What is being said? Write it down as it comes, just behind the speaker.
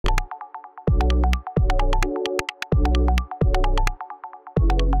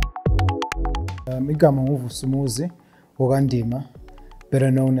Igama nguVusumuzi Okandima,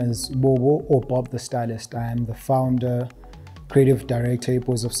 better known as Bobo or Bob the Stylist. I am the founder, creative director at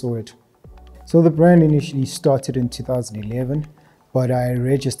Boys of Soweto. So the brand initially started in 2011, but I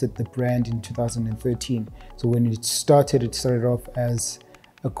registered the brand in 2013. So when it started off as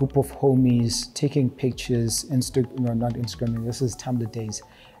a group of homies taking pictures, not Instagram, this is Tumblr days.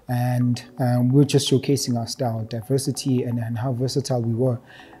 And we were just showcasing our style, diversity, and how versatile we were.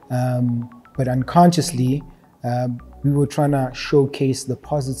 But unconsciously, we were trying to showcase the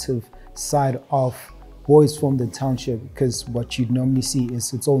positive side of boys from the township, because what you normally see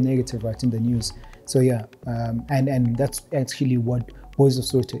is it's all negative, right, in the news. So yeah, and that's actually what Boys of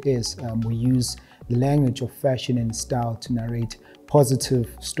Soweto is. We use the language of fashion and style to narrate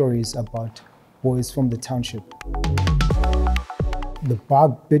positive stories about boys from the township. The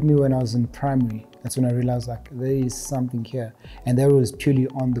bug bit me when I was in primary. That's when I realized, like, there is something here. And that was purely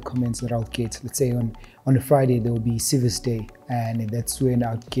on the comments that I'll get. Let's say on a Friday, there will be Civis Day, and that's when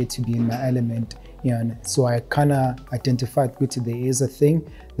I'll get to be in my element. You know, and so I kind of identified, which there is a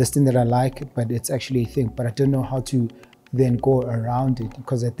thing, this thing that I like, but it's actually a thing. But I don't know how to then go around it,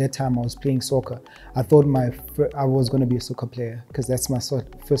 because at that time I was playing soccer. I thought I was going to be a soccer player, because that's my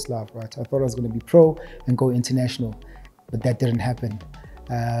first love, right? I thought I was going to be pro and go international, but that didn't happen.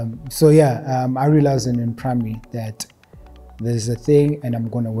 So yeah, I realized in primary that there's a thing and I'm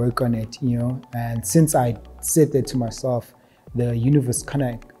going to work on it, you know. And since I said that to myself, the universe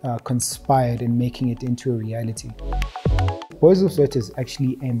kind of conspired in making it into a reality. Boys of Soweto is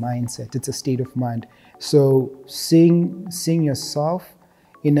actually a mindset. It's a state of mind. So seeing yourself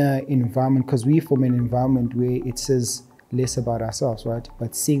in an environment, because we're from an environment where it says less about ourselves, right?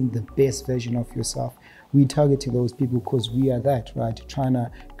 But seeing the best version of yourself. We target those people because we are that, right? Trying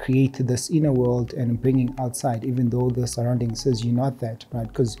to create this inner world and bringing outside, even though the surrounding says you're not that, right?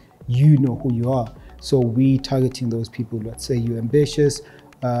 Because you know who you are. So we targeting those people. Let's say you're ambitious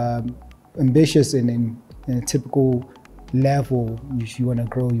in a typical level. If you want to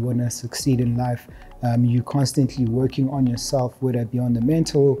grow, you want to succeed in life, you're constantly working on yourself, whether it be on the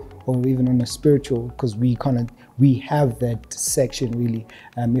mental or even on the spiritual, because we have that section really.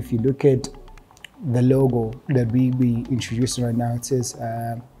 If you look at the logo that we introducing right now, it says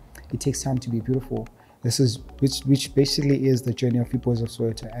it takes time to be beautiful. This is which basically is the journey of Boys of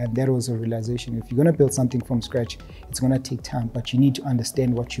Soweto, and that was a realization. If you're going to build something from scratch, it's going to take time, but you need to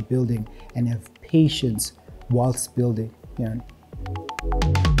understand what you're building and have patience whilst building. Yeah.